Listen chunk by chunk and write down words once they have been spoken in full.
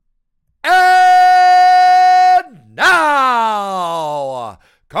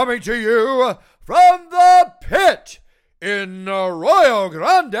coming to you from the pit in Arroyo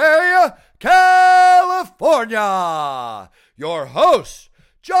Grande, California. Your hosts,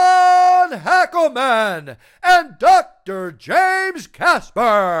 John Hackleman and Dr. James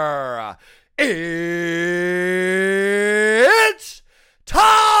Casper. It's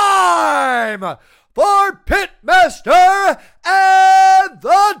time for Pitmaster and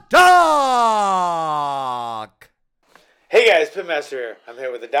the Doc. Hey guys, Pitmaster here. I'm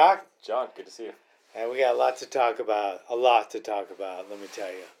here with the Doc. John, good to see you. And we got a lot to talk about. Let me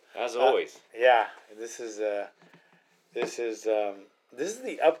tell you. As always. Yeah, this is the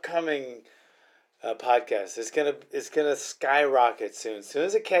upcoming podcast. It's gonna skyrocket soon. As soon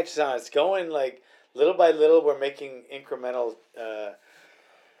as it catches on, it's going like little by little. We're making incremental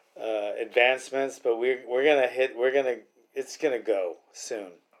advancements, but it's gonna go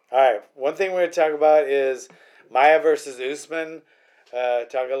soon. All right. One thing we're gonna talk about is Maia versus Usman.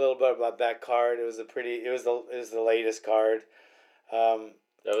 Talk a little bit about that card. It was the latest card. That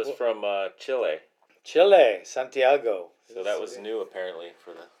was from Chile. Chile, Santiago. So that was new apparently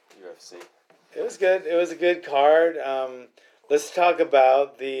for the UFC. It was good. It was a good card. Let's talk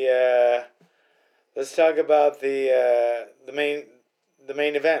about the main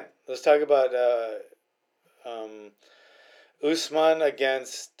event. Let's talk about Usman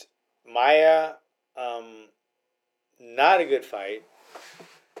against Maia. Not a good fight.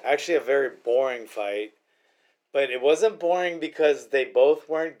 Actually, a very boring fight. But it wasn't boring because they both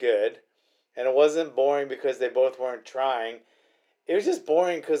weren't good. And it wasn't boring because they both weren't trying. It was just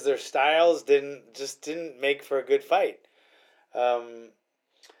boring because their styles didn't make for a good fight. I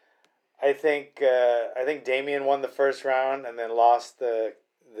think Damian won the first round and then lost the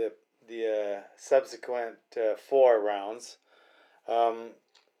subsequent 4 rounds.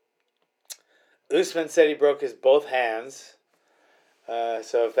 Usman said he broke his both hands.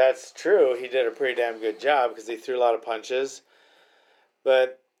 So if that's true, he did a pretty damn good job because he threw a lot of punches.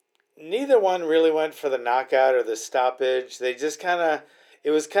 But neither one really went for the knockout or the stoppage. They just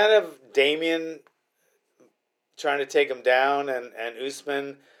it was kind of Damian trying to take him down and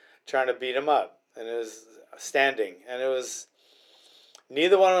Usman trying to beat him up. And it was standing. And it was,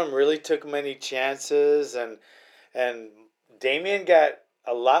 neither one of them really took many chances. And Damian got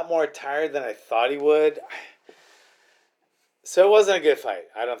a lot more tired than I thought he would. So it wasn't a good fight,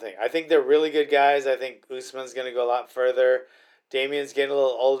 I don't think. I think they're really good guys. I think Usman's going to go a lot further. Damian's getting a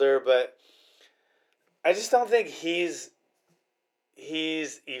little older, but I just don't think he's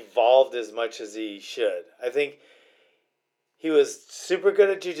evolved as much as he should. I think he was super good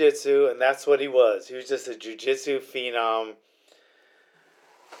at jiu-jitsu, and that's what he was. He was just a jiu-jitsu phenom.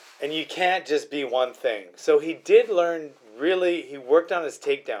 And you can't just be one thing. So he did learn he worked on his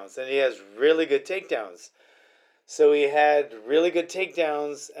takedowns, and he has really good takedowns. So he had really good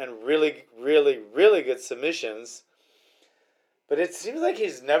takedowns and really, really, really good submissions. But it seems like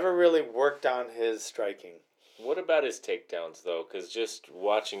he's never really worked on his striking. What about his takedowns, though? Because just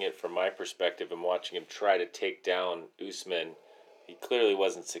watching it from my perspective and watching him try to take down Usman, he clearly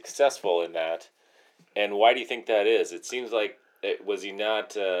wasn't successful in that. And why do you think that is? It seems like, was he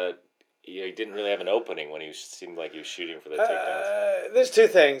not... he didn't really have an opening when seemed like he was shooting for the takedowns. There's 2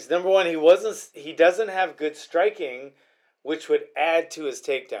 things. Number one, he doesn't have good striking, which would add to his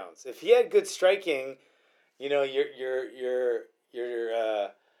takedowns. If he had good striking, you're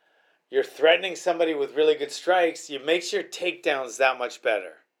threatening somebody with really good strikes. It makes your takedowns that much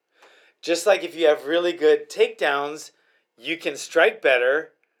better. Just like if you have really good takedowns, you can strike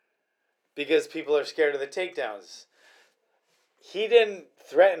better because people are scared of the takedowns. He didn't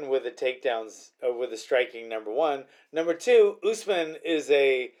threaten with the takedowns or with the striking, number one. Number two, Usman is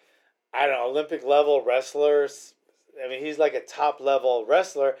Olympic level wrestler. I mean, he's like a top level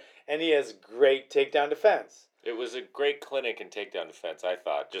wrestler, and he has great takedown defense. It was a great clinic in takedown defense, I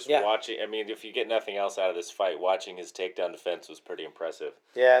thought. Watching, I mean, if you get nothing else out of this fight, watching his takedown defense was pretty impressive.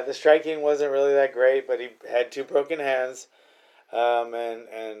 Yeah, the striking wasn't really that great, but he had 2 broken hands. And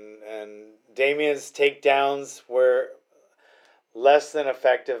Damian's takedowns were less than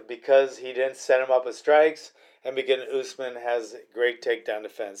effective because he didn't set him up with strikes, and because Usman has great takedown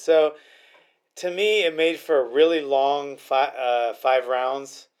defense. So, to me, it made for a really long 5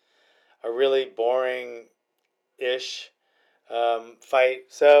 rounds, a really boring-ish fight.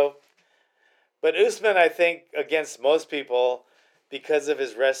 So, but Usman, I think, against most people, because of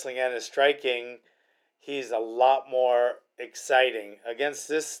his wrestling and his striking, he's a lot more exciting. Against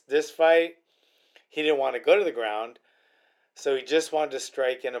this fight, he didn't want to go to the ground. So he just wanted to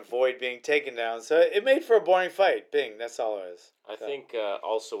strike and avoid being taken down. So it made for a boring fight. Bing, that's all it is. I think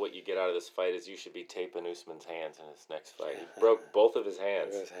also what you get out of this fight is you should be taping Usman's hands in his next fight. He broke both of his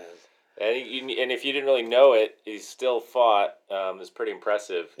hands. And and if you didn't really know it, he still fought. It was pretty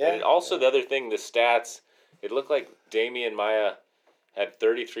impressive. Yeah. And also the other thing, the stats, it looked like Damian Maia had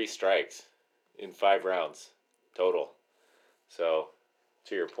 33 strikes in 5 rounds total. So,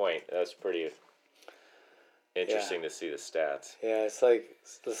 to your point, that's pretty interesting to see the stats. Yeah, it's like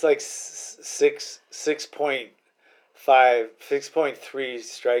 6.3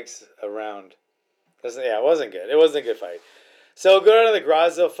 strikes a round. It wasn't good. It wasn't a good fight. So go down to the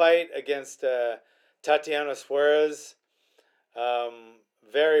Grasso fight against Tatiana Suarez.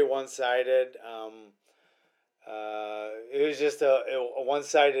 Very one-sided. It was just a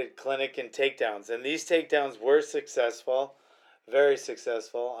one-sided clinic in takedowns, and these takedowns were successful, very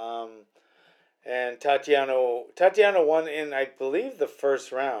successful. And Tatiana won in, I believe, the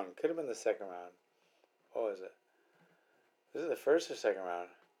first round. Could have been the second round. What was it? Was it the first or second round?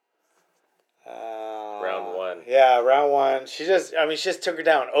 Round 1. Yeah, round 1. She just took her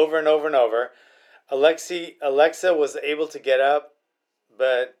down over and over and over. Alexa was able to get up,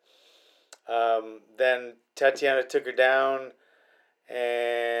 but then Tatiana took her down,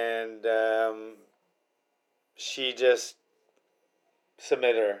 and she just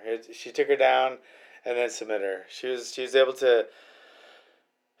submitted her. She took her down and then submitted her. She was able to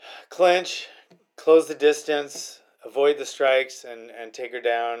clinch, close the distance, avoid the strikes, and take her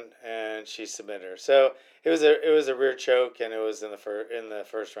down, and she submitted her. So it was a rear choke, and it was in the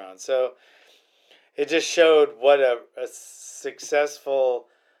first round. So it just showed what a successful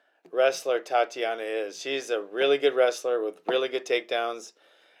wrestler Tatiana is. She's a really good wrestler with really good takedowns,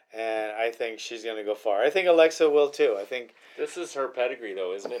 and I think she's going to go far. I think Alexa will too. I think this is her pedigree,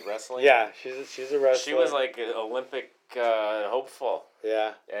 though, isn't it? Wrestling. Yeah, she's a wrestler. She was like an Olympic hopeful.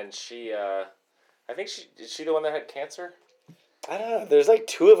 Yeah. And she, I think is she the one that had cancer? I don't know. There's like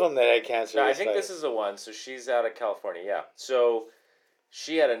 2 of them that had cancer. No, I think this is the one. So she's out of California. Yeah. So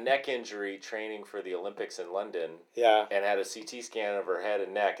she had a neck injury training for the Olympics in London. Yeah. And had a CT scan of her head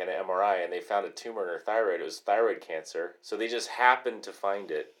and neck and an MRI, and they found a tumor in her thyroid. It was thyroid cancer. So they just happened to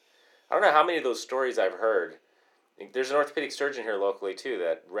find it. I don't know how many of those stories I've heard. There's an orthopedic surgeon here locally too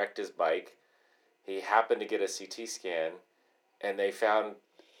that wrecked his bike. He happened to get a CT scan, and they found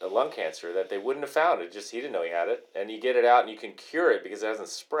a lung cancer that they wouldn't have found. It just, he didn't know he had it, and you get it out and you can cure it because it hasn't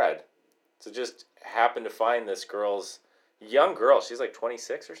spread. So just happened to find this young girl. She's like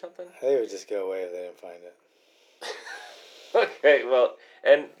 26 or something. They would just go away if they didn't find it. Okay, well,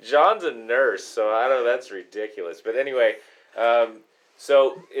 and John's a nurse, so I don't know, that's ridiculous. But anyway,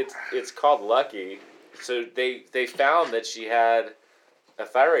 so it's called Lucky. So they found that she had a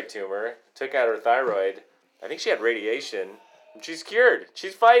thyroid tumor, took out her thyroid. I think she had radiation. And she's cured.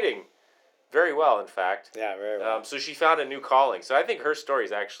 She's fighting very well, in fact. Yeah, very well. So she found a new calling. So I think her story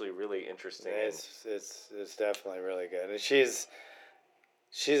is actually really interesting. It's definitely really good. And she's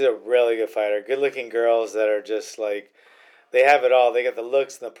a really good fighter. Good looking girls that are just like, they have it all. They got the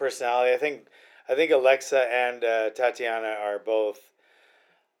looks and the personality. I think Alexa and Tatiana are both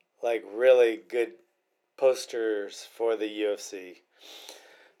like really good posters for the UFC.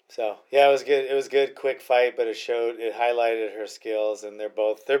 So yeah, it was good. It was good, quick fight, but it highlighted her skills, and they're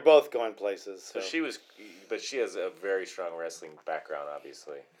both going places. So but she has a very strong wrestling background,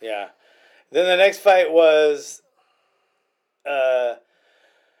 obviously. Yeah. Then the next fight was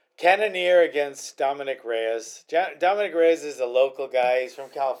Cannonier against Dominic Reyes. Dominic Reyes is a local guy. He's from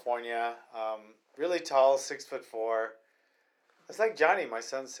California. Really tall, 6'4". It's like Johnny, my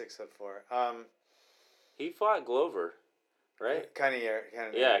son's 6'4". He fought Glover, right? Cannonier.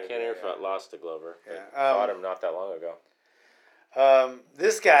 Yeah, Cannonier lost to Glover. Yeah. Fought him not that long ago.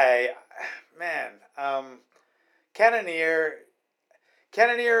 This guy, man, Cannonier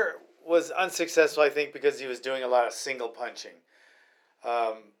was unsuccessful, I think, because he was doing a lot of single punching.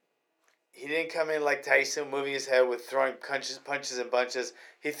 He didn't come in like Tyson, moving his head with throwing punches and bunches.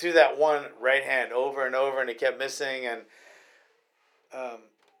 He threw that one right hand over and over, and he kept missing. And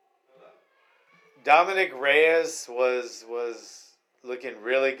Dominic Reyes was looking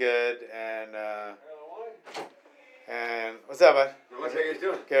really good, and what's up, bud? What's you guys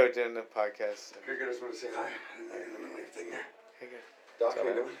doing? Okay, we're doing the podcast. I figured I just want to say hi. Let me leave thing here. Okay, good. Doc, how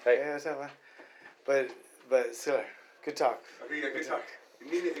you doing? Hey. Yeah, what's up, bud? But still, good talk. Okay, yeah, good talk. If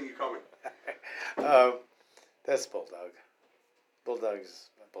you need anything, you call me. That's Bulldog. Bulldog's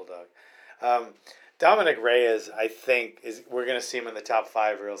Bulldog. Dominic Reyes, I think, we're gonna see him in the top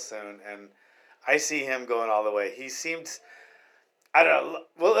 5 real soon, and I see him going all the way. He seems I don't know.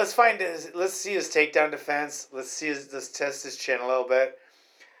 Well, let's let's see his takedown defense. Let's test his chin a little bit.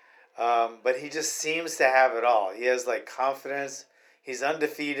 But he just seems to have it all. He has like confidence. He's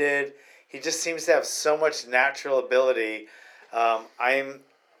undefeated. He just seems to have so much natural ability. I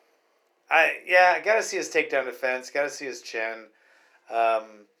gotta see his takedown defense. Gotta see his chin.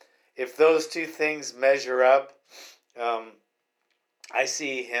 If those two things measure up, I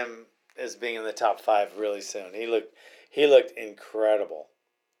see him as being in the top 5 really soon. He looked incredible,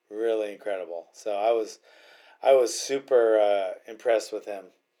 really incredible. So I was super impressed with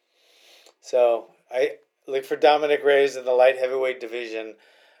him. So I look for Dominic Reyes in the light heavyweight division,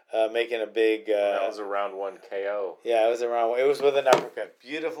 making a big. That was a round 1 KO. Yeah, it was a round. It was with an uppercut,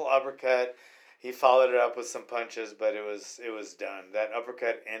 beautiful uppercut. He followed it up with some punches, but it was done. That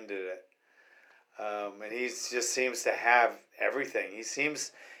uppercut ended it. And he just seems to have everything. He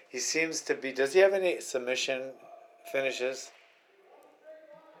seems to be. Does he have any submission finishes?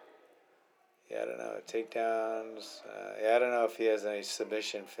 Yeah, I don't know. Takedowns. I don't know if he has any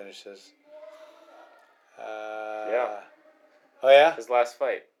submission finishes. Yeah. Oh yeah. His last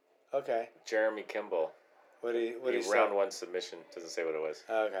fight, Okay. Jeremy Kimball. What he round 1 submission. Doesn't say what it was.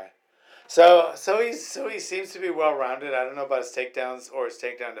 Okay. So he seems to be well rounded. I don't know about his takedowns or his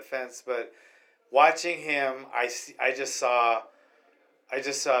takedown defense, but watching him, I just saw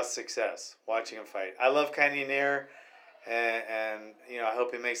success watching him fight. I love Cannonier, and I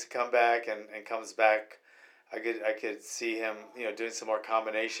hope he makes a comeback and comes back. I could see him doing some more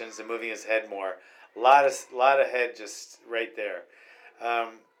combinations and moving his head more. A lot of head just right there.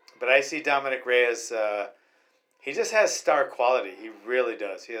 But I see Dominic Reyes. He just has star quality. He really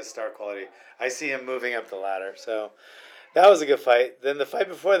does. He has star quality. I see him moving up the ladder. So that was a good fight. Then the fight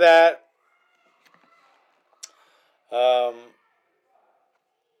before that,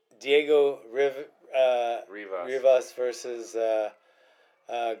 Diego Rivas versus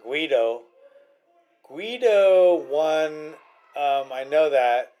Guido. Guido won. I know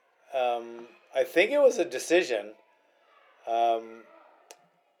that. I think it was a decision.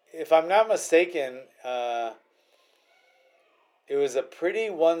 If I'm not mistaken, it was a pretty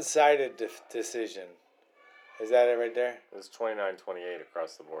one-sided decision. Is that it right there? It was 29-28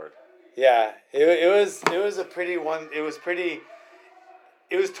 across the board. Yeah, it was a pretty one. It was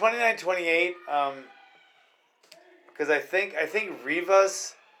 29-28. Because I think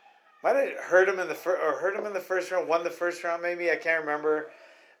Rivas might have hurt him in the first round. Won the first round, maybe. I can't remember,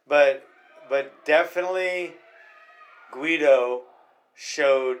 but definitely Guido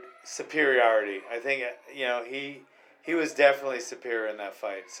showed superiority. I think he was definitely superior in that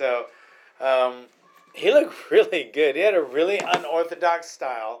fight. So he looked really good. He had a really unorthodox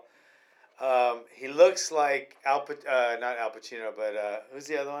style. He looks like not Al Pacino, but who's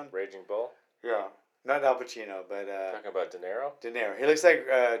the other one? Raging Bull? Yeah, not Al Pacino, but Talking about De Niro? De Niro. He looks like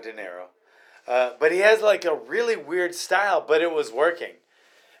De Niro, but he has like a really weird style, but it was working,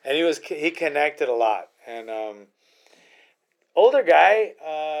 and he connected a lot. And older guy,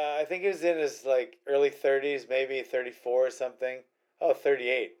 I think he was in his like early 30s, maybe 34 or something. Oh,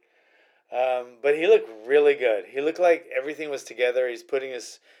 38. But he looked really good. He looked like everything was together. He's putting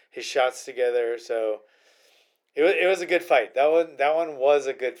his shots together. So it was a good fight. That one was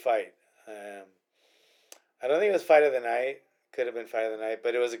a good fight. I don't think it was fight of the night. Could have been fight of the night,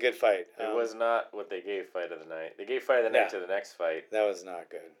 but it was a good fight. It was not what they gave fight of the night. They gave fight of the night to the next fight. That was not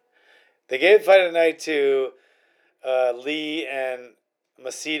good. They gave fight of the night to Lee and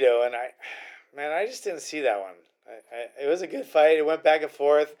Macedo, and I just didn't see that one. It was a good fight. It went back and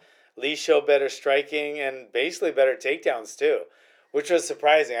forth. Lee showed better striking and basically better takedowns too, which was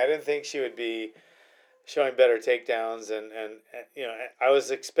surprising. I didn't think she would be showing better takedowns, and I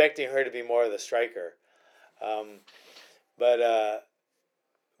was expecting her to be more of the striker, but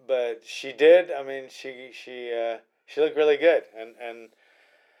she did. I mean, she looked really good, and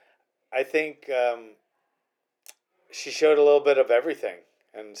I think she showed a little bit of everything,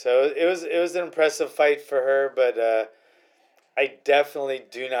 and so it was an impressive fight for her. But I definitely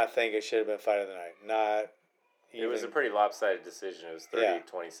do not think it should have been fight of the night. Not. It was a pretty lopsided decision. It was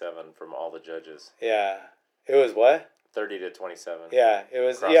 30-27 from all the judges. Yeah, it was what? 30-27. Yeah, it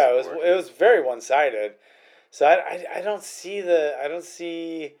was. Yeah, it was very one-sided. So I don't see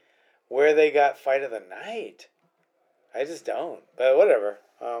where they got fight of the night. I just don't. But whatever.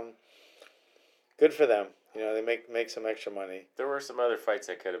 Good for them. They make some extra money. There were some other fights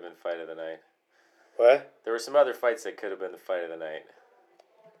that could have been fight of the night. What? There were some other fights that could have been the fight of the night.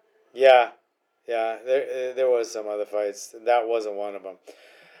 Yeah. There was some other fights. That wasn't one of them.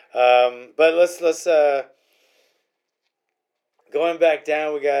 But let's going back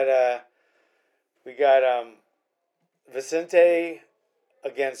down. We got Vicente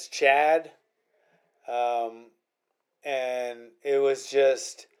against Chad. And it was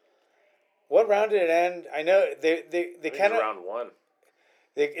just, what round did it end? I know they I think kind of, round one.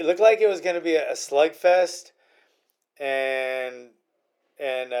 it looked like it was going to be a slugfest, and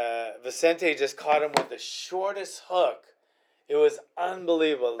Vicente just caught him with the shortest hook. It was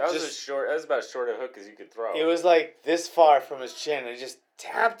unbelievable. That was about as short a hook as you could throw. It was like this far from his chin, and just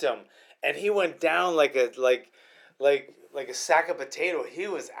tapped him, and he went down like a sack of potato. He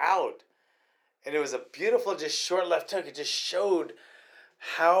was out, and it was a beautiful, just short left hook. It just showed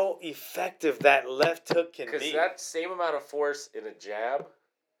how effective that left hook can be. Because that same amount of force in a jab,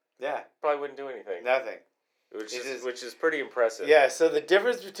 yeah, probably wouldn't do anything. nothing. Which is pretty impressive. Yeah, so the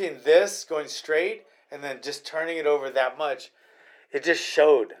difference between this going straight and then just turning it over that much, it just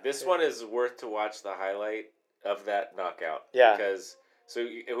showed. This one is worth to watch the highlight of that knockout. Yeah. Because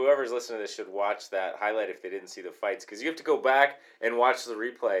whoever's listening to this should watch that highlight if they didn't see the fights, because you have to go back and watch the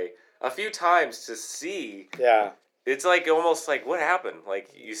replay a few times to see. Yeah. It's like almost like what happened. Like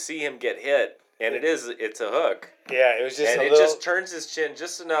you see him get hit, and it's a hook. Yeah, it was just and a it little. just turns his chin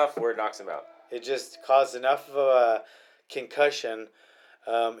just enough where it knocks him out. It just caused enough of a concussion.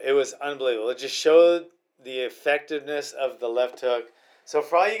 It was unbelievable. It just showed the effectiveness of the left hook. So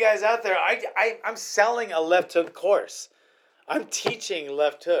for all you guys out there, I'm selling a left hook course. I'm teaching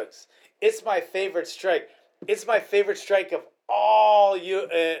left hooks. It's my favorite strike. It's my favorite strike of all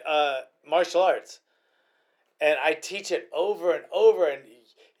martial arts. And I teach it over and over. And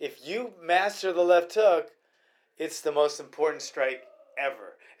if you master the left hook, it's the most important strike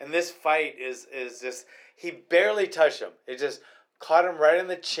ever. And this fight is just, he barely touched him. It just caught him right in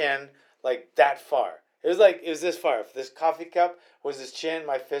the chin, like that far. It was this far. If this coffee cup was his chin,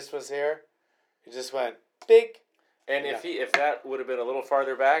 my fist was here. It just went big. And if that would have been a little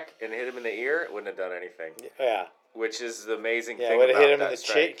farther back and hit him in the ear, it wouldn't have done anything. Yeah. Which is the amazing Yeah, thing would about have hit him that in the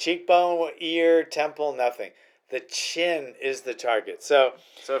strike. cheekbone, ear, temple, nothing. The chin is the target. So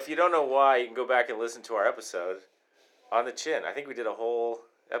if you don't know why, you can go back and listen to our episode on the chin. I think we did a whole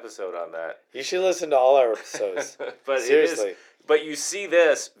episode on that. you should listen to all our episodes. But Seriously. But you see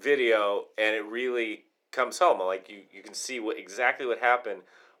this video and it really comes home. Like you can see exactly what happened.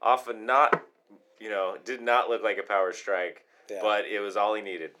 Often not, did not look like a power strike, Yeah. but it was all he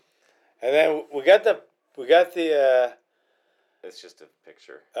needed. And then we got the It's just a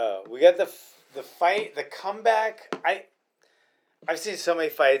picture. the fight, the comeback. I've seen so many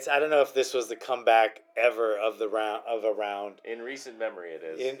fights. I don't know if this was the comeback ever of a round. In recent memory, it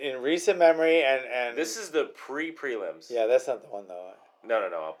is. In recent memory, and This is the pre-prelims. yeah, that's not the one though. No,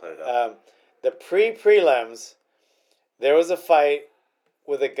 I'll put it up. The pre-prelims, there was a fight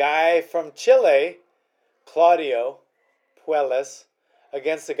with a guy from Chile, Claudio Puelles,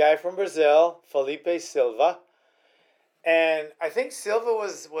 against a guy from Brazil, Felipe Silva. And I think Silva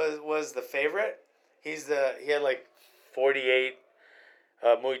was the favorite. He had like 48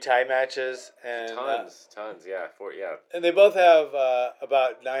 Muay Thai matches and Tons, yeah, and they both have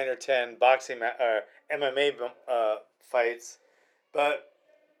about 9 or 10 boxing or MMA fights, but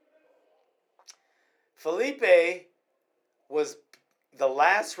Felipe was the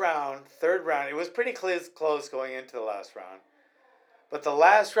last round, third round. It was pretty close going into the last round, but the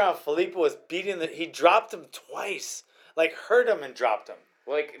last round, Felipe was he dropped him twice, like hurt him and dropped him.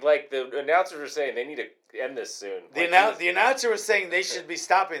 Like the announcers were saying, they need to end this soon. The announcer was saying they should be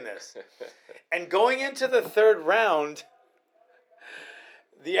stopping this. And going into the third round,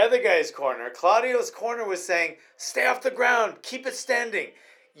 the other guy's corner, Claudio's corner, was saying, "Stay off the ground, keep it standing."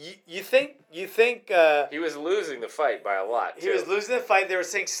 You think he was losing the fight by a lot. He was losing the fight. They were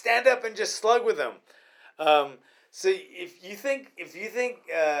saying, "Stand up and just slug with him." So if you think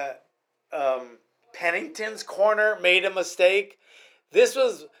Pennington's corner made a mistake, this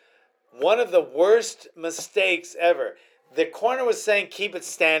was one of the worst mistakes ever. The corner was saying, "Keep it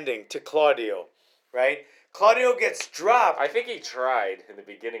standing" to Claudio, right? Claudio gets dropped. I think he tried in the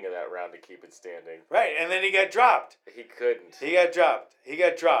beginning of that round to keep it standing. Right, and then he got dropped. He couldn't. He got dropped.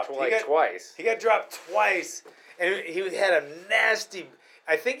 Twice. He got dropped twice. And he had a nasty,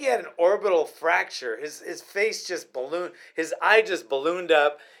 I think he had an orbital fracture. His face just ballooned. His eye just ballooned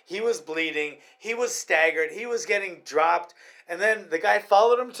up. He was bleeding. He was staggered. He was getting dropped. And then the guy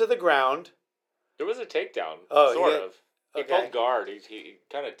followed him to the ground. There was a takedown, sort of. He pulled guard. He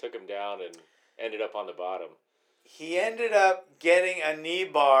kind of took him down and ended up on the bottom. He ended up getting a knee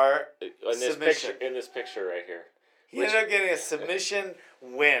bar submission. In this picture right here. He ended up getting a submission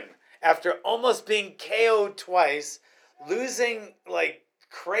win after almost being KO'd twice, losing like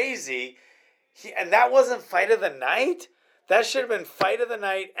crazy. And that wasn't fight of the night? That should have been fight of the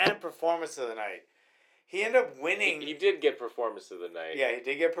night and performance of the night. He ended up winning. He did get performance of the night. Yeah, he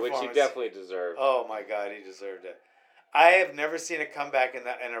did get performance. Which he definitely deserved. Oh my God, he deserved it. I have never seen a comeback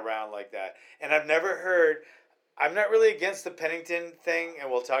in a round like that, and I've never heard. I'm not really against the Pennington thing,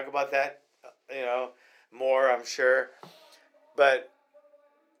 and we'll talk about that, more, I'm sure. But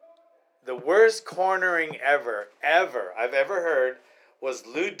the worst cornering I've ever heard was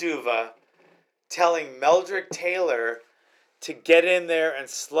Lou Duva telling Meldrick Taylor to get in there and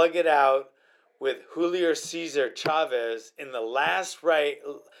slug it out with Julio Cesar Chavez in the last round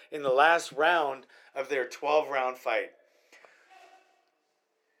of their 12-round fight.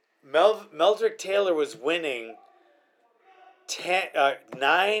 Meldrick Taylor was winning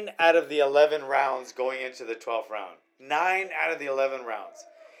 9 out of the 11 rounds going into the 12th round. 9 out of the 11 rounds.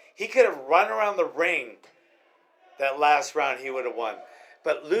 He could have run around the ring that last round, he would have won.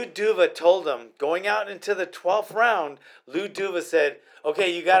 But Lou Duva told him, going out into the 12th round, Lou Duva said,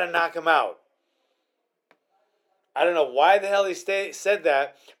 okay, you got to knock him out. I don't know why the hell he said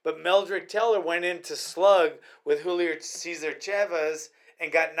that, but Meldrick Taylor went in to slug with Julio Cesar Chavez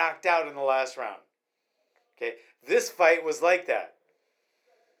and got knocked out in the last round. Okay, this fight was like that.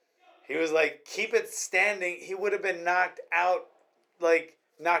 He was like, keep it standing. He would have been knocked out.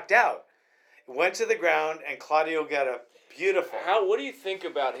 Went to the ground, and Claudio got a beautiful. What do you think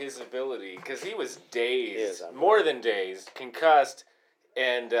about his ability? Because he was dazed, more than dazed, concussed,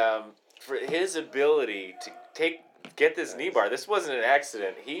 and for his ability to get this knee bar, this wasn't an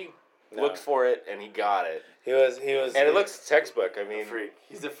accident. He looked for it and he got it. He was, and it looks textbook. I mean, freak.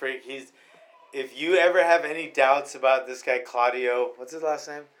 He's a freak. If you ever have any doubts about this guy Claudio, what's his last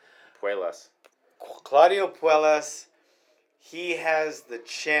name? Puelas. Claudio Puelas. He has the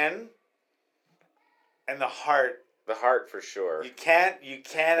chin and the heart. The heart for sure. You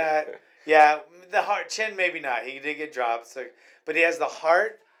cannot. Yeah, the chin maybe not. He did get dropped, but he has the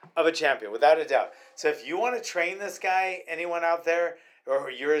heart of a champion, without a doubt. So if you want to train this guy, anyone out there,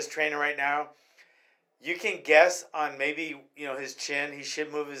 or you're his trainer right now, you can guess on maybe his chin. He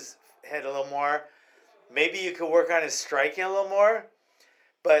should move his head a little more. Maybe you could work on his striking a little more,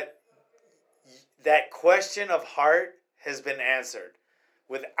 but that question of heart has been answered,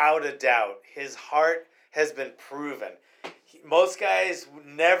 without a doubt. His heart has been proven. Most guys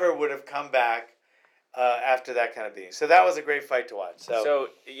never would have come back after that kind of beating. So that was a great fight to watch. So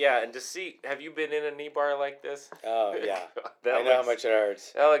yeah, and to see, have you been in a knee bar like this? Oh yeah, I know how much it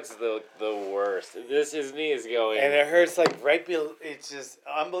hurts. That looks the worst. His knee is going, and it hurts like right below. It's just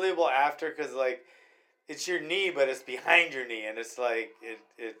unbelievable after, because like it's your knee, but it's behind your knee, and it's like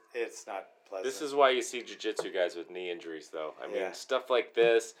it's not pleasant. This is why you see jiu-jitsu guys with knee injuries, though. I mean, stuff like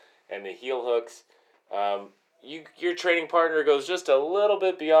this and the heel hooks. Your training partner goes just a little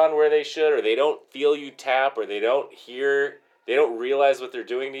bit beyond where they should, or they don't feel you tap, or they don't realize what they're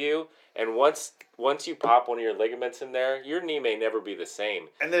doing to you. And once you pop one of your ligaments in there, your knee may never be the same.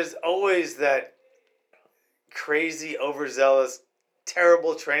 And there's always that crazy, overzealous,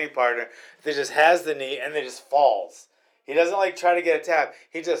 terrible training partner that just has the knee and then just falls. He doesn't like try to get a tap.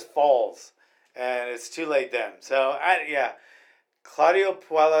 He just falls, and it's too late then. So Claudio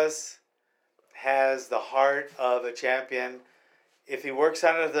Puelas has the heart of a champion. If he works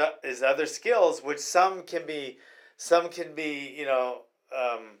on his other skills, which some can be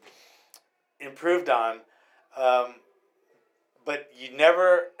improved on, but you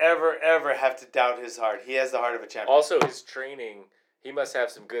never ever have to doubt his heart. He has the heart of a champion. Also, his training, he must have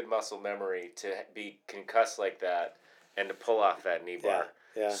some good muscle memory to be concussed like that and to pull off that knee bar.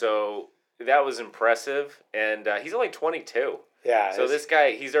 Yeah. So that was impressive, and he's only 22. Yeah. So this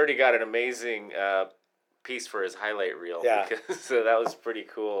guy, he's already got an amazing piece for his highlight reel. Yeah. So that was pretty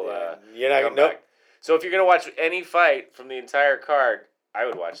cool. You're not gonna. Nope. So if you're gonna watch any fight from the entire card, I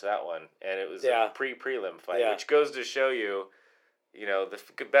would watch that one, and it was a prelim fight, which goes to show you,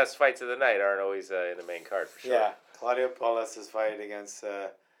 the best fights of the night aren't always in the main card for sure. Yeah, Claudio Puelas' fight against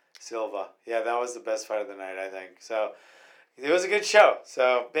Silva. Yeah, that was the best fight of the night, I think. So it was a good show.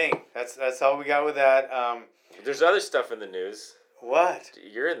 So bing, that's all we got with that. There's other stuff in the news. What?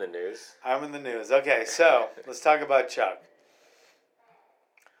 You're in the news. I'm in the news. Okay, so let's talk about Chuck.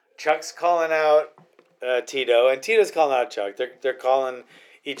 Chuck's calling out Tito, and Tito's calling out Chuck. They're calling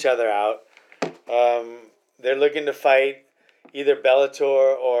each other out. They're looking to fight either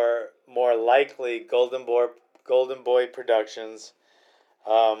Bellator or more likely Golden Boy Productions.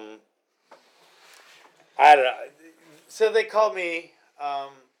 I don't know. So they called me.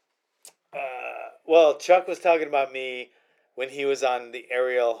 Well, Chuck was talking about me when he was on the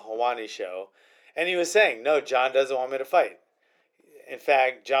Ariel Helwani show, and he was saying, no, John doesn't want me to fight. In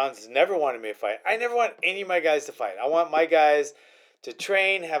fact, John's never wanted me to fight. I never want any of my guys to fight. I want my guys to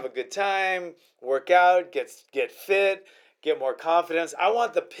train, have a good time, work out, get fit, get more confidence. I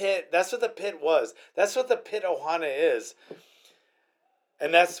want the pit. That's what the pit was. That's what the pit Ohana is.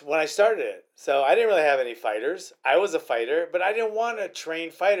 And that's when I started it. So I didn't really have any fighters. I was a fighter, but I didn't want to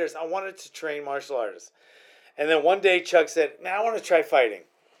train fighters. I wanted to train martial artists. And then one day Chuck said, man, I want to try fighting.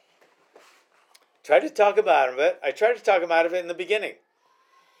 Tried to talk him out of it. I tried to talk him out of it in the beginning.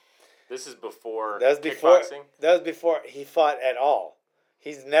 This is before kickboxing? kickboxing? That was before he fought at all.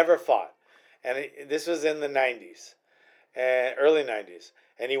 He's never fought. And this was in the 90s, and early 90s.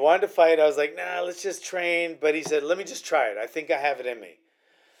 And he wanted to fight. I was like, nah, let's just train. But he said, let me just try it. I think I have it in me.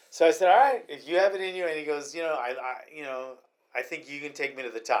 So I said, all right, if you have it in you. And he goes, I think you can take me to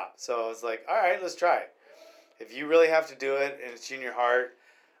the top. So I was like, all right, let's try it. If you really have to do it and it's in your heart,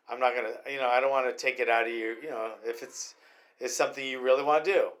 I'm not going to, I don't want to take it out of you, if it's something you really want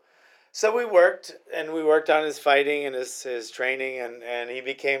to do. So we worked on his fighting and his training, and he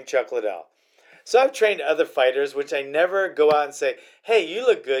became Chuck Liddell. So I've trained other fighters, which I never go out and say, hey, you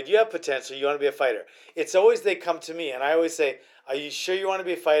look good, you have potential, you want to be a fighter. It's always they come to me, and I always say, are you sure you want to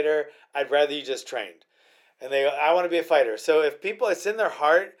be a fighter? I'd rather you just trained. And they go, I want to be a fighter. So if people, it's in their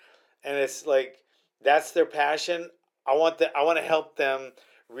heart, and it's like, that's their passion, I want to help them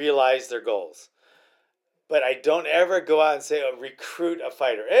realize their goals. But I don't ever go out and say, recruit a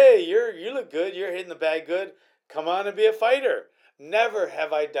fighter. Hey, you look good, you're hitting the bag good, come on and be a fighter. Never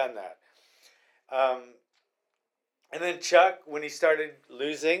have I done that. And then Chuck, when he started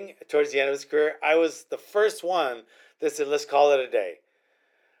losing towards the end of his career, I was the first one that said, let's call it a day.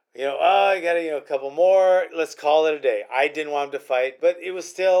 I got a couple more, let's call it a day. I didn't want him to fight, but it was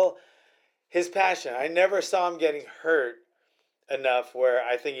still his passion. I never saw him getting hurt enough where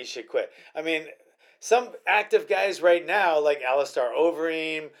I think he should quit. I mean, some active guys right now, like Alistair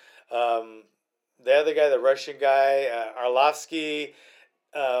Overeem, the other guy, the Russian guy, Arlovsky,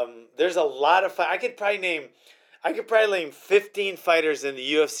 there's a lot of I could probably name 15 fighters in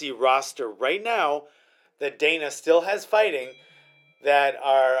the UFC roster right now that Dana still has fighting that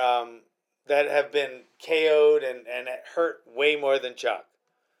are that have been KO'd and hurt way more than Chuck.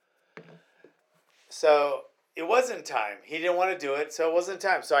 So it wasn't time. He didn't want to do it, so it wasn't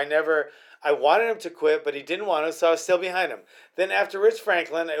time. So I wanted him to quit, but he didn't want to, so I was still behind him. Then after Rich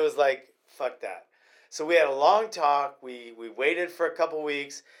Franklin, it was like, fuck that. So we had a long talk. We waited for a couple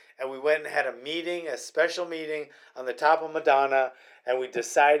weeks, and we went and had a special meeting on the top of Madonna, and we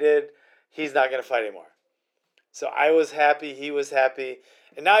decided he's not going to fight anymore. So I was happy, he was happy,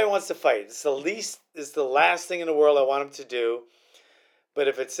 and now he wants to fight. It's the last thing in the world I want him to do. But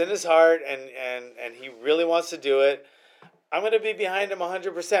if it's in his heart and he really wants to do it, I'm going to be behind him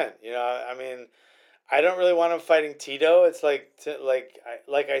 100%. I mean, I don't really want him fighting Tito. It's like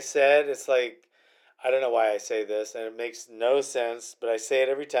I said, it's like, I don't know why I say this, and it makes no sense, but I say it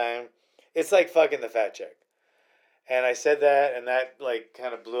every time. It's like fucking the fat chick. And I said that, and that like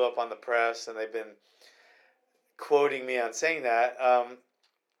kind of blew up on the press, and they've been quoting me on saying that. And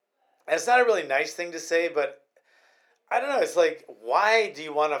it's not a really nice thing to say, but I don't know. It's like, why do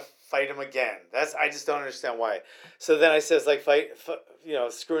you want to fight him again? I just don't understand why. So then I says like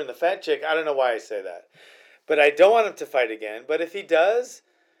screwing the fat chick. I don't know why I say that, but I don't want him to fight again. But if he does,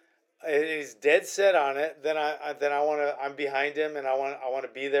 and he's dead set on it, then I'm behind him, and I want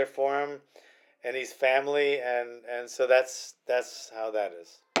to be there for him, and he's family, and so that's how that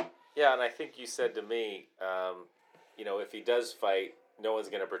is. Yeah, and I think you said to me, if he does fight, no one's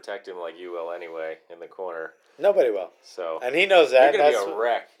going to protect him like you will anyway in the corner. Nobody will. So and he knows that. You're gonna be a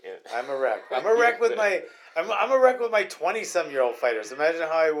wreck. I'm a wreck. I'm a wreck with my 20-some-year-old fighters. Imagine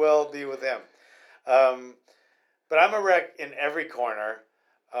how I will be with him. But I'm a wreck in every corner.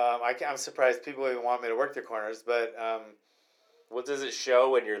 I'm surprised people even want me to work their corners. But well, does it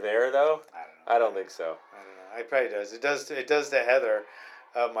show when you're there though? I don't know. I don't think so. I don't know. It probably does. It does to Heather,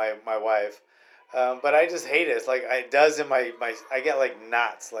 my wife. But I just hate it. It's like it does in my I get like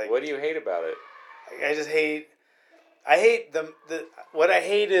knots. Like, what do you hate about it? I just hate. I hate what I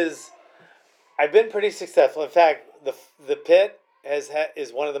hate is, I've been pretty successful. In fact, the Pit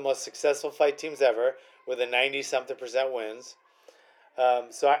is one of the most successful fight teams ever with a 90-something% wins.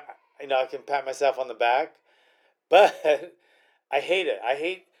 So I can pat myself on the back, but I hate it. I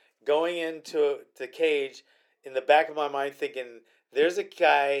hate going into the cage in the back of my mind thinking there's a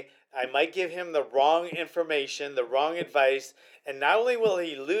guy. I might give him the wrong information, the wrong advice, and not only will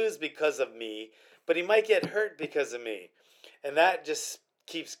he lose because of me, but he might get hurt because of me. And that just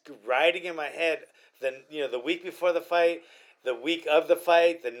keeps riding in my head. Then, the week before the fight, the week of the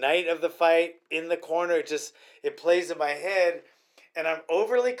fight, the night of the fight, in the corner, it plays in my head. And I'm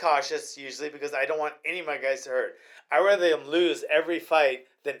overly cautious usually because I don't want any of my guys to hurt. I'd rather them lose every fight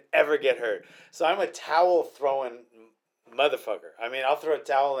than ever get hurt. So I'm a towel throwing motherfucker. I mean, I'll throw a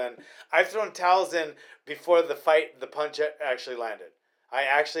towel in. I've thrown towels in before the punch actually landed. I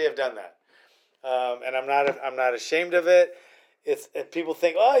actually have done that. And I'm not ashamed of it. It's people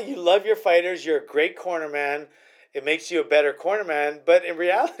think, oh, you love your fighters. You're a great cornerman. It makes you a better cornerman. But in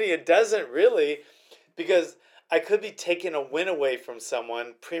reality, it doesn't really, because I could be taking a win away from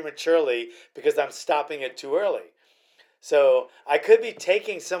someone prematurely because I'm stopping it too early. So I could be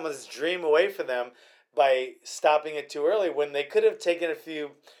taking someone's dream away from them by stopping it too early when they could have taken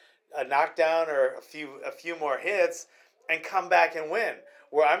a knockdown or a few more hits and come back and win.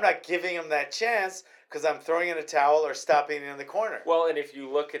 Where I'm not giving them that chance because I'm throwing in a towel or stopping it in the corner. Well, and if you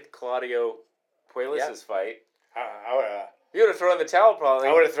look at Claudio Puelles' fight, I you would have thrown the towel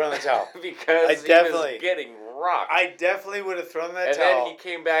probably. would have thrown the towel. Because he was getting rocked. I definitely would have thrown that and towel. then he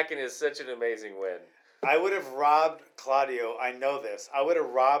came back and is such an amazing win. I would have robbed Claudio. I know this. I would have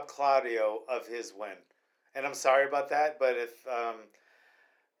robbed Claudio of his win. And I'm sorry about that, but if,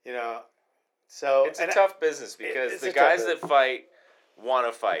 so. It's a tough business because it's the a tough guys that business. fight want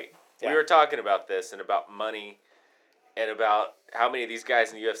to fight. Yeah. We were talking about this and about money and about how many of these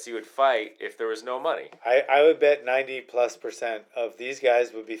guys in the UFC would fight if there was no money. I would bet 90+% of these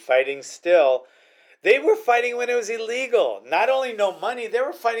guys would be fighting still. They were fighting when it was illegal. Not only no money, they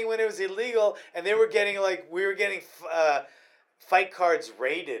were fighting when it was illegal, and they were getting we were getting fight cards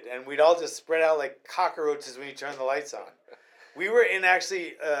raided, and we'd all just spread out like cockroaches when you turn the lights on. We were in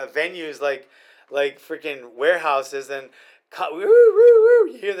actually venues like freaking warehouses, and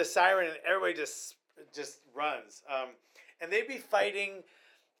you hear the siren, and everybody just runs. And they'd be fighting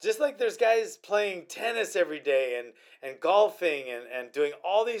just like there's guys playing tennis every day and golfing and doing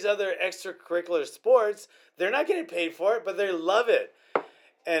all these other extracurricular sports. They're not getting paid for it, but they love it.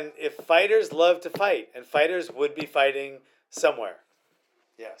 And if fighters love to fight, and fighters would be fighting somewhere.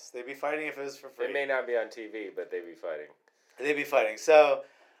 Yes, they'd be fighting if it was for free. They may not be on TV, but they'd be fighting. They'd be fighting. So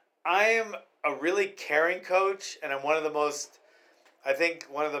I am a really caring coach, and I'm one of the most, I'm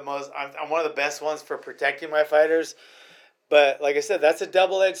one of the best ones for protecting my fighters. But like I said, that's a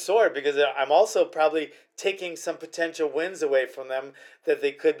double-edged sword because I'm also probably taking some potential wins away from them that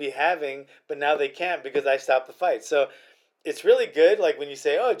they could be having, but now they can't because I stopped the fight. So it's really good. Like when you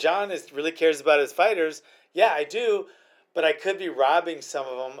say, oh, John really cares about his fighters. Yeah, I do. But I could be robbing some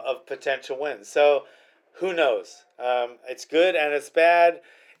of them of potential wins. So who knows? It's good and it's bad.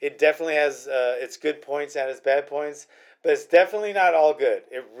 It definitely has its good points and its bad points. But it's definitely not all good.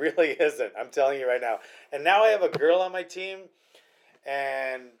 It really isn't. I'm telling you right now. And now I have a girl on my team,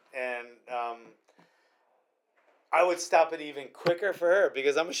 and I would stop it even quicker for her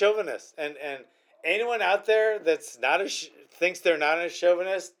because I'm a chauvinist. And anyone out there that's not thinks they're not a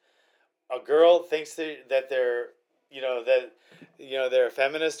chauvinist, a girl thinks that they're they're a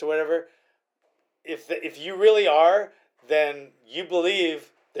feminist or whatever. If you really are, then you believe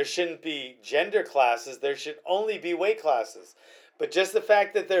there shouldn't be gender classes. There should only be weight classes. But just the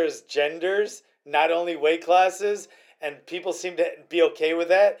fact that there's genders, not only weight classes, and people seem to be okay with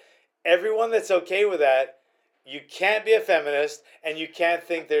that, everyone that's okay with that, you can't be a feminist and you can't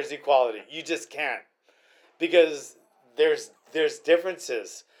think there's equality. You just can't. Because there's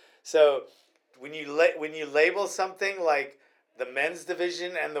differences. So when you label something like the men's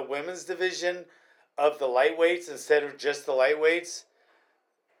division and the women's division of the lightweights instead of just the lightweights,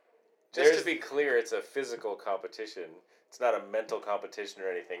 just to be clear, it's a physical competition. It's not a mental competition or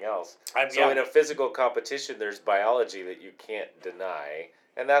anything else. In a physical competition, there's biology that you can't deny.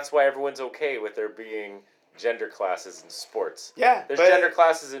 And that's why everyone's okay with there being gender classes in sports. Yeah. There's gender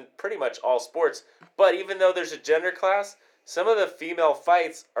classes in pretty much all sports. But even though there's a gender class, some of the female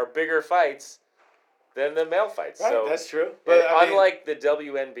fights are bigger fights than the male fights. Right, so that's true. But unlike the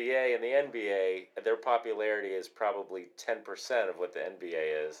WNBA and the NBA, their popularity is probably 10% of what the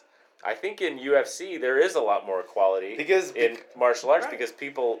NBA is. I think in UFC there is a lot more equality in martial arts because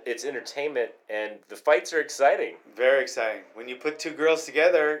it's entertainment and the fights are exciting. Very exciting. When you put two girls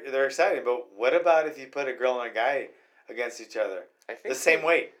together, they're exciting. But what about if you put a girl and a guy against each other? I think the same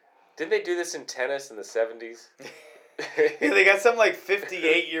weight. Didn't they do this in tennis in the 70s? Yeah, they got some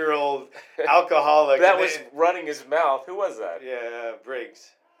 58-year-old alcoholic that was running his mouth. Who was that? Yeah,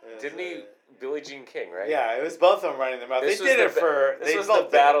 Briggs. Didn't he? Billie Jean King, right? Yeah, it was both of them running their mouth. This was the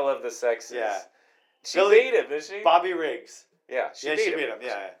battle of the sexes. Yeah. She beat him, didn't she? Bobby Riggs. Yeah, she beat him.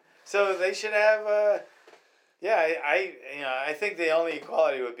 Yeah. So they should have. I think the only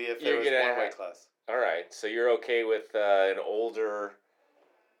equality would be if there was one weight class. All right, so you're okay with an older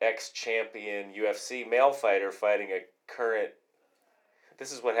ex-champion UFC male fighter fighting a current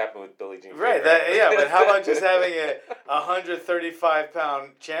This is what happened with Billie Jean Right, King. but how about just having a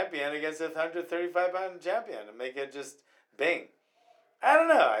 135-pound champion against a 135-pound champion and make it just bing? I don't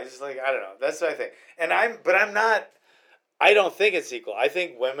know. I don't know. That's what I think. I'm not. I don't think it's equal. I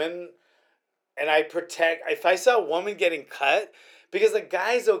think women, and I protect. If I saw a woman getting cut, because the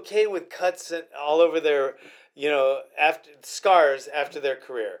guy's okay with cuts all over their, after scars after their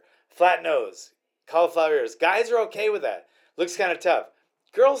career, flat nose, cauliflower ears. Guys are okay with that. Looks kind of tough.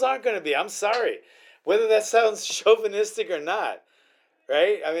 Girls aren't going to be. I'm sorry, whether that sounds chauvinistic or not,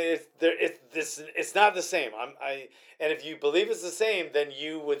 right? I mean, it's not the same. And if you believe it's the same, then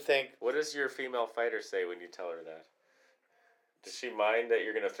you would think. What does your female fighter say when you tell her that? Does she mind that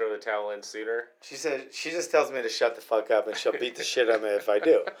you're going to throw the towel in sooner? She just tells me to shut the fuck up, and she'll beat the shit out of me if I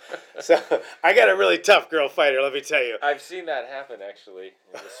do. So I got a really tough girl fighter, let me tell you. I've seen that happen actually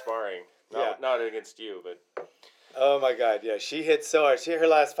in the sparring. Not against you, but. Oh my God, yeah, she hit so hard. Her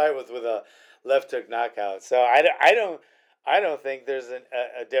last fight was with a left hook knockout. So I don't think there's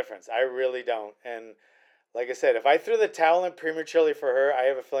a difference. I really don't. And like I said, if I threw the towel in prematurely for her, I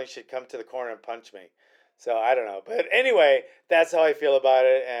have a feeling she'd come to the corner and punch me. So I don't know. But anyway, that's how I feel about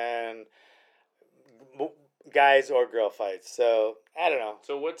it. And guys or girl fights. So I don't know.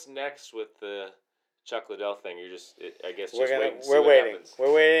 So what's next with the Chuck Liddell thing? We're waiting.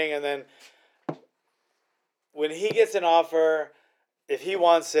 We're waiting, and then when he gets an offer, if he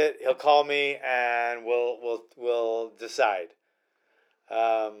wants it, he'll call me and we'll decide.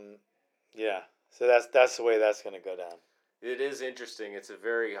 Yeah. So that's the way that's going to go down. It is interesting. It's a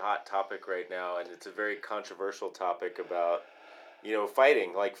very hot topic right now, and it's a very controversial topic about,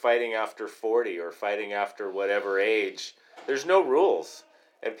 fighting after 40 or fighting after whatever age. There's no rules,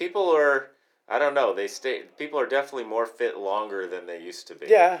 and people are. I don't know. People are definitely more fit longer than they used to be.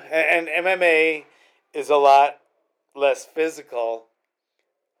 Yeah, and MMA is a lot less physical.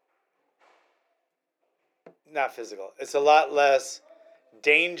 Not physical. It's a lot less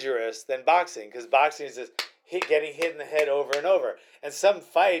dangerous than boxing, because boxing is just getting hit in the head over and over. And some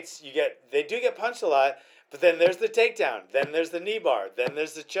fights they do get punched a lot, but then there's the takedown, then there's the knee bar, then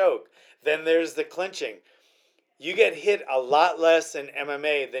there's the choke, then there's the clinching. You get hit a lot less in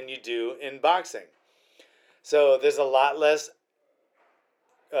MMA than you do in boxing. So there's a lot less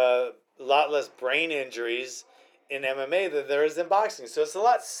brain injuries in MMA than there is in boxing. So it's a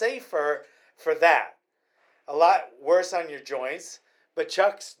lot safer for that. A lot worse on your joints, but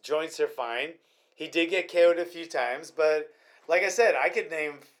Chuck's joints are fine. He did get KO'd a few times, but like I said, I could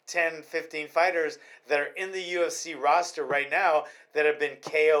name 10, 15 fighters that are in the UFC roster right now that have been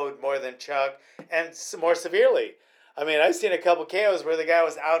KO'd more than Chuck, and more severely. I mean, I've seen a couple KOs where the guy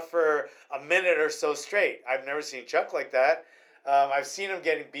was out for a minute or so straight. I've never seen Chuck like that. I've seen him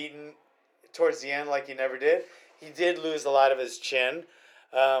getting beaten towards the end like he never did. He did lose a lot of his chin.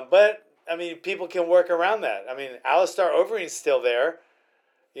 But, I mean, people can work around that. I mean, Alistair Overeem's still there.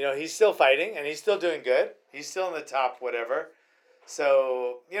 He's still fighting, and he's still doing good. He's still in the top whatever.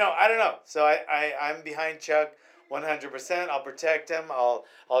 So, I don't know. So I'm behind Chuck 100%. I'll protect him.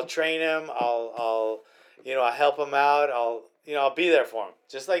 I'll train him. I'll help him out. I'll be there for him.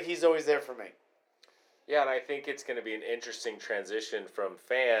 Just like he's always there for me. Yeah, and I think it's going to be an interesting transition from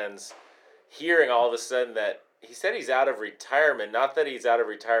fans hearing all of a sudden that he said he's out of retirement. Not that he's out of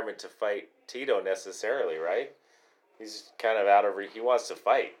retirement to fight Tito necessarily, right? He's kind of he wants to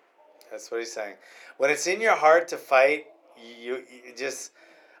fight. That's what he's saying. When it's in your heart to fight, you just,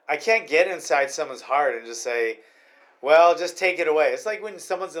 I can't get inside someone's heart and just say, well, just take it away. It's like when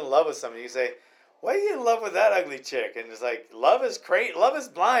someone's in love with somebody, you say, why are you in love with that ugly chick? And it's like, love is great. Love is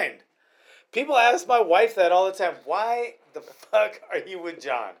blind. People ask my wife that all the time. Why the fuck are you with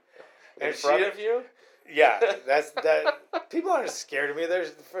John? In front of you? Yeah, that. People aren't scared of me. They're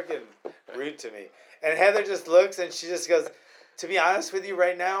freaking rude to me. And Heather just looks and she just goes, to be honest with you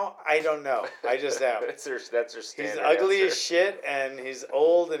right now, I don't know. I just am. That's her standard. He's ugly answer. as shit, and he's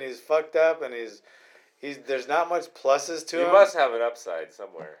old, and he's fucked up, and he's there's not much pluses to him. You must have an upside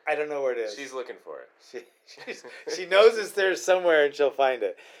somewhere. I don't know where it is. She's looking for it. She knows it's there somewhere, and she'll find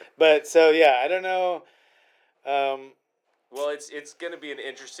it. But so yeah, I don't know. Well, it's going to be an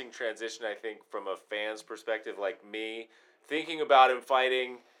interesting transition, I think, from a fan's perspective, like me, thinking about him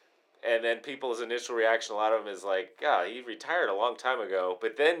fighting, and then people's initial reaction, a lot of them is like, yeah, he retired a long time ago.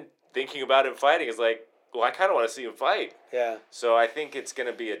 But then thinking about him fighting is like, well, I kind of want to see him fight. Yeah. So I think it's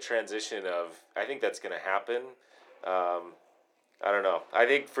going to be a transition I think that's going to happen. I don't know. I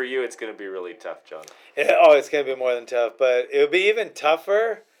think for you, it's going to be really tough, John. It's going to be more than tough, but it would be even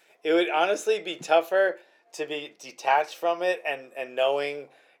tougher. It would honestly be tougher to be detached from it and knowing,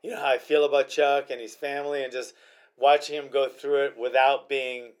 how I feel about Chuck and his family and just watching him go through it without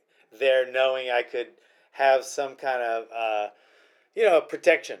being there, knowing I could have some kind of,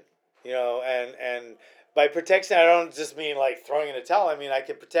 protection, and by protection, I don't just mean like throwing in a towel. I mean, I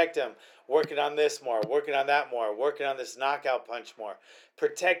can protect him, working on this more, working on that more, working on this knockout punch more,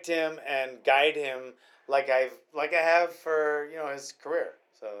 protect him and guide him like I have for, his career.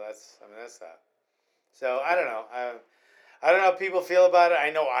 So that's that. So I don't know. I don't know how people feel about it. I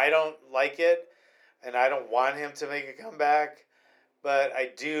know I don't like it, and I don't want him to make a comeback, but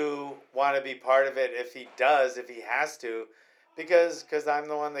I do want to be part of it if he does, if he has to, because I'm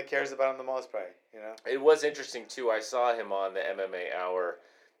the one that cares about him the most, probably. It was interesting too. I saw him on the MMA Hour,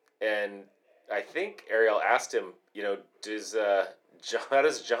 and I think Ariel asked him, how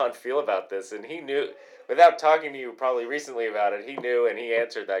does John feel about this? And he knew, without talking to you probably recently about it, he knew, and he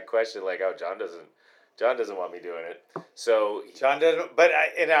answered that question like, "Oh, John doesn't want me doing it." So John doesn't, but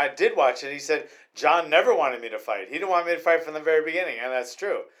I did watch it. He said John never wanted me to fight. He didn't want me to fight from the very beginning, and that's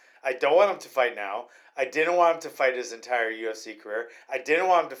true. I don't want him to fight now. I didn't want him to fight his entire UFC career. I didn't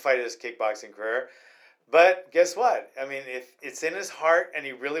want him to fight his kickboxing career. But guess what? I mean, if it's in his heart and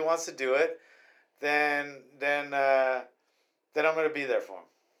he really wants to do it, then I'm going to be there for him.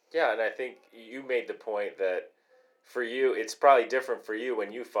 Yeah, and I think you made the point that for you, it's probably different for you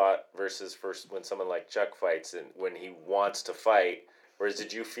when you fought versus when someone like Chuck fights and when he wants to fight. Whereas,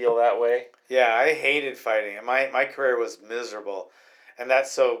 did you feel that way? Yeah, I hated fighting. My career was miserable. And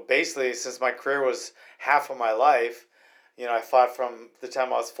that's so basically, since my career was half of my life, I fought from the time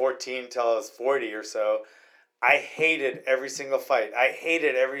I was 14 till I was 40 or so. I hated every single fight. I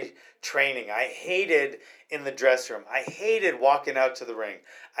hated every training. I hated in the dressing room. I hated walking out to the ring.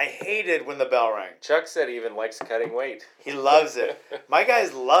 I hated when the bell rang. Chuck said he even likes cutting weight. He loves it. My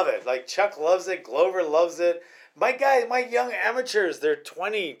guys love it. Like Chuck loves it. Glover loves it. My guys, my young amateurs, they're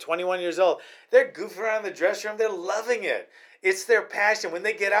 20, 21 years old. They're goofing around in the dressing room. They're loving it. It's their passion. When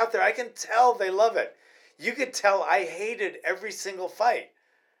they get out there, I can tell they love it. You could tell I hated every single fight.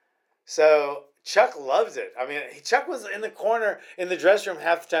 So Chuck loves it. I mean, Chuck was in the corner in the dressing room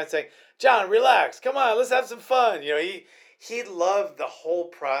half the time saying, "John, relax. Come on, let's have some fun." He loved the whole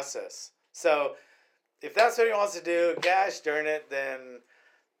process. So if that's what he wants to do, gosh darn it, then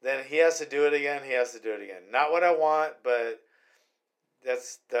he has to do it again. He has to do it again. Not what I want, but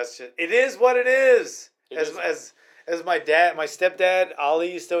that's just, it is what it is. As my stepdad,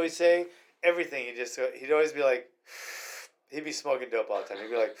 Ollie used to always say, everything, he'd always be like, he'd be smoking dope all the time. He'd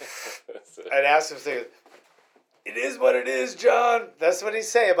be like, I'd ask him things. "It is what it is, John." That's what he'd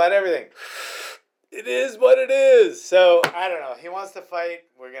say about everything. It is what it is. So, I don't know. He wants to fight.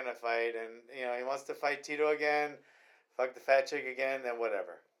 We're going to fight. And, he wants to fight Tito again. Fuck the fat chick again. Then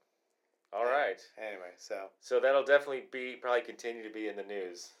whatever. All right. Anyway, So that'll definitely probably continue to be in the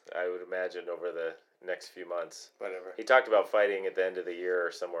news, I would imagine, over the next few months. Whatever. He talked about fighting at the end of the year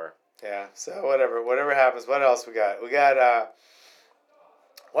or somewhere. Yeah, so whatever happens. What else we got? We got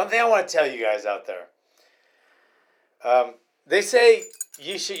one thing I want to tell you guys out there. They say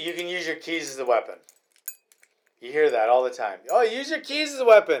you can use your keys as a weapon. You hear that all the time. Oh, use your keys as a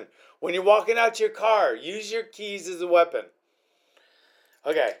weapon. When you're walking out to your car, use your keys as a weapon.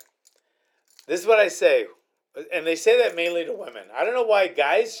 Okay, this is what I say. And they say that mainly to women. I don't know why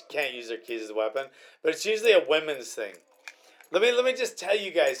guys can't use their keys as a weapon, but it's usually a women's thing. Let me just tell you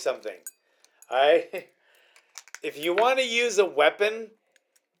guys something. All right? If you want to use a weapon,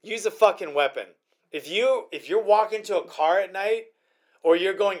 use a fucking weapon. If you're walking to a car at night, or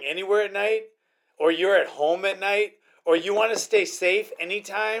you're going anywhere at night, or you're at home at night, or you want to stay safe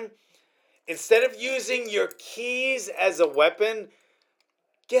anytime, instead of using your keys as a weapon,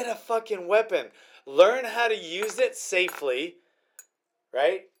 get a fucking weapon. Learn how to use it safely,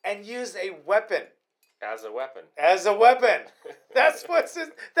 right? And use a weapon. As a weapon. As a weapon. That's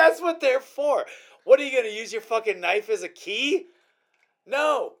what they're for. What are you going to use your fucking knife as a key?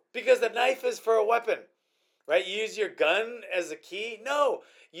 No, because the knife is for a weapon. Right? Use your gun as a key? No,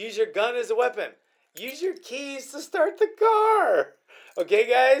 use your gun as a weapon. Use your keys to start the car. Okay,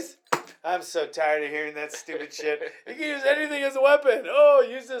 guys? I'm so tired of hearing that stupid shit. You can use anything as a weapon. Oh,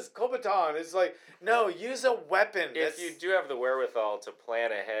 use this Kobaton. It's like, no, use a weapon. If you do have the wherewithal to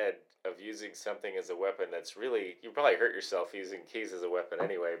plan ahead of using something as a weapon, that's really, you probably hurt yourself using keys as a weapon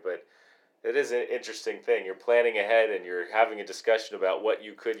anyway, but it is an interesting thing. You're planning ahead and you're having a discussion about what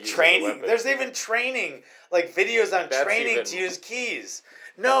you could use training. as a weapon. There's even training, like videos on training to use keys.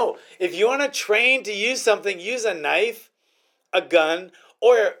 No, if you want to train to use something, use a knife, a gun,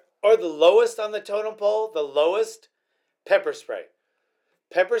 or the lowest on the totem pole, pepper spray.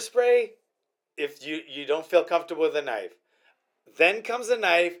 Pepper spray, if you don't feel comfortable with a knife. Then comes a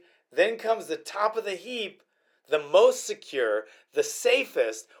knife, then comes the top of the heap, the most secure, the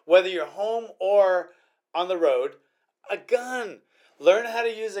safest, whether you're home or on the road, a gun. Learn how to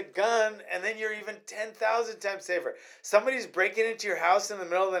use a gun, and then you're even 10,000 times safer. Somebody's breaking into your house in the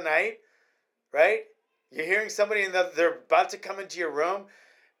middle of the night, right? You're hearing somebody and they're about to come into your room.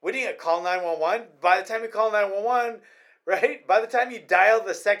 What are you going to call 911? By the time you call 911, right? By the time you dial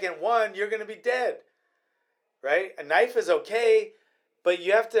the second one, you're going to be dead, right? A knife is okay, but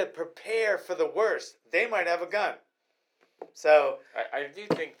you have to prepare for the worst. They might have a gun. So I do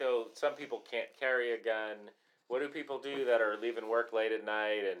think, though, some people can't carry a gun. What do people do that are leaving work late at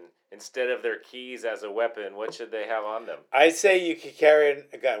night, and instead of their keys as a weapon, what should they have on them? I say you can carry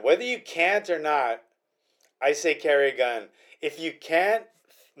a gun. Whether you can't or not, I say carry a gun. If you can't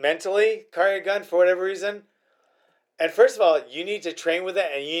mentally carry a gun for whatever reason, and first of all, you need to train with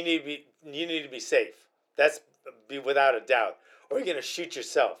it, and you need to be safe. That's without a doubt. Or you're gonna shoot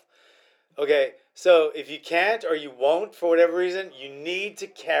yourself. Okay, so if you can't or you won't for whatever reason, you need to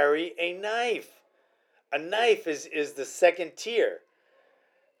carry a knife. A knife is the second tier,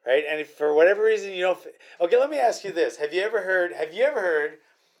 right? And if for whatever reason you don't, okay, let me ask you this: Have you ever heard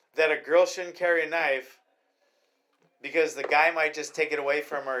that a girl shouldn't carry a knife because the guy might just take it away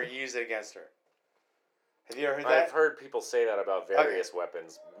from her and use it against her? Have you ever heard that? I've heard people say that about various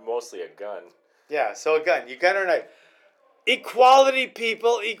weapons, mostly a gun. Yeah, so a gun, you gun or a knife. Equality,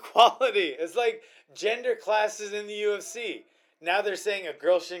 people, equality. It's like gender classes in the UFC. Now they're saying a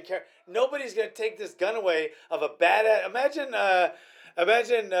girl shouldn't carry. Nobody's gonna take this gun away of a badass.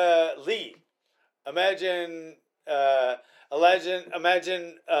 Imagine Lee. Imagine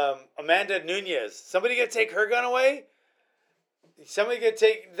Amanda Nunez. Somebody gonna take her gun away? Somebody gonna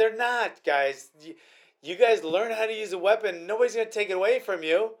take? They're not, guys. You guys learn how to use a weapon. Nobody's gonna take it away from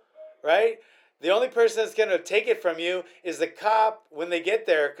you, right? The only person that's gonna take it from you is the cop when they get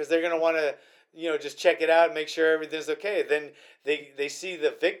there, because they're gonna want to, just check it out and make sure everything's okay. Then they see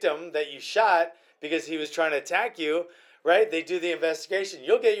the victim that you shot because he was trying to attack you, right? They do the investigation.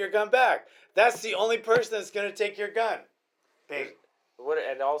 You'll get your gun back. That's the only person that's going to take your gun.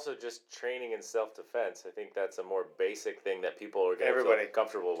 And also just training in self-defense. I think that's a more basic thing that people are going to feel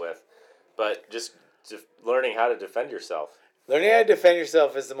comfortable with. But just learning how to defend yourself. Learning how to defend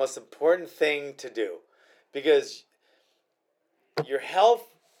yourself is the most important thing to do, because your health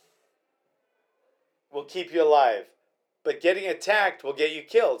will keep you alive, but getting attacked will get you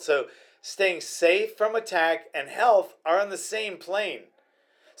killed. So staying safe from attack and health are on the same plane.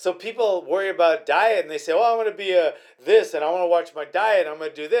 So people worry about diet and they say, I want to be this and I want to watch my diet, I'm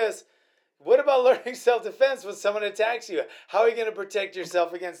going to do this. What about learning self-defense when someone attacks you? How are you going to protect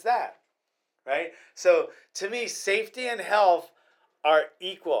yourself against that? Right? So to me, safety and health are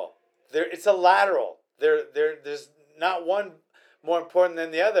equal. It's a lateral. There's not one more important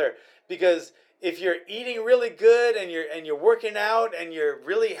than the other, because if you're eating really good and you're working out and you're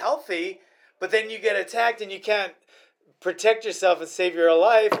really healthy, but then you get attacked and you can't protect yourself and save your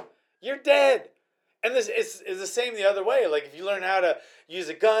life, you're dead. And this is the same the other way. Like if you learn how to use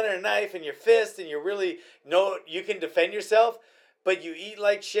a gun or a knife in your fist and you really know you can defend yourself, but you eat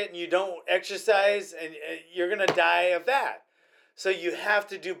like shit and you don't exercise, and you're going to die of that. So you have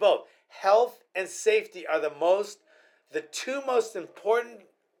to do both. Health and safety are the two most important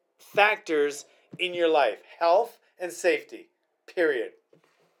factors in your life. Health and safety, period.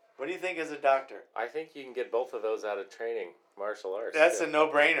 What do you think as a doctor? I think you can get both of those out of training martial arts. That's a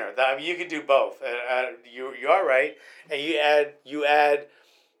no-brainer. I mean, you can do both. You are right, and you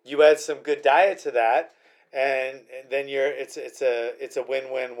add some good diet to that, and then it's a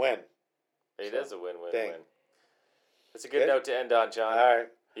win-win-win. It is a win-win-win. It's a good note to end on, John. All right.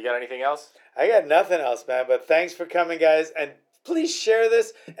 You got anything else? I got nothing else, man. But thanks for coming, guys, and please share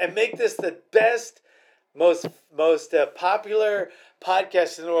this and make this the best, most popular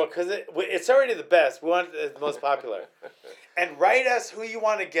podcast in the world, because it's already the best. We want it the most popular. And write us who you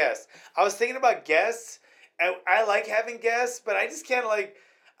want to guest. I was thinking about guests, and I like having guests, but I just can't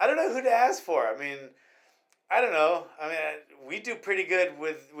I don't know who to ask for. I mean, I don't know. I mean, we do pretty good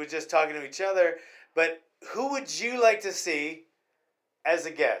with just talking to each other, but who would you like to see as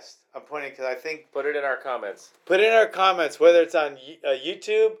a guest? I'm pointing because I think... Put it in our comments. Put it in our comments, whether it's on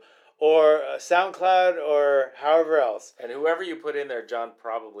YouTube or SoundCloud or however else. And whoever you put in there, John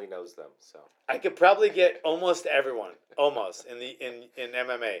probably knows them. So I could probably get almost everyone, almost, in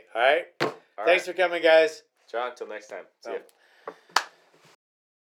MMA. All right? Thanks for coming, guys. John, till next time. See ya.